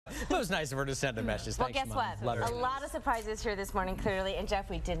It was nice of her to send a message. Well, Thanks, guess Mom. what? A lot of surprises here this morning, clearly. And Jeff,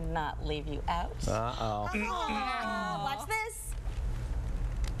 we did not leave you out. Uh-oh. Watch this.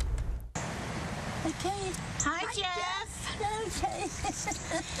 Okay. Hi, Jeff.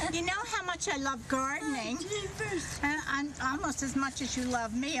 Okay. You know how much I love gardening. And almost as much as you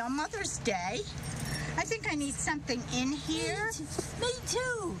love me on Mother's Day. I think I need something in here. Me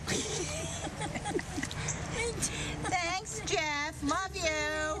too. Thanks, Jeff. Love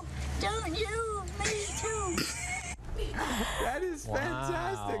you. Don't you? Me too. That is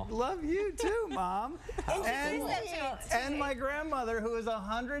fantastic. Love you too, Mom. And my grandmother, who is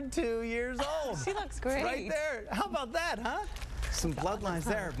 102 years old. She looks great. Right there. How about that, huh? Some bloodlines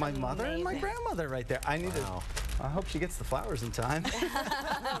there. My mother and my grandmother right there. I need to. I hope she gets the flowers in time.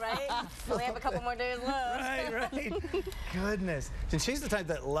 Right? Only have a couple more days left. Right. Goodness. And she's the type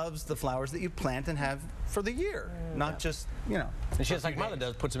that loves the flowers that you plant and have for the year, not just, you know. And she, just like Mother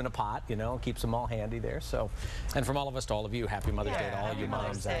does, puts them in a pot, you know, keeps them all handy there. So, and from all of us to all of you, happy Mother's Day to all you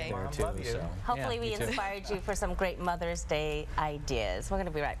moms out there too. Love you. So, Hopefully we inspired you for some great Mother's Day ideas. We're going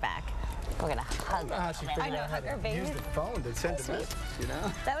to be right back. We're going to hug her. I know, hug her, baby. Use the phone to send a message, you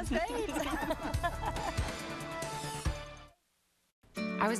know. That was great.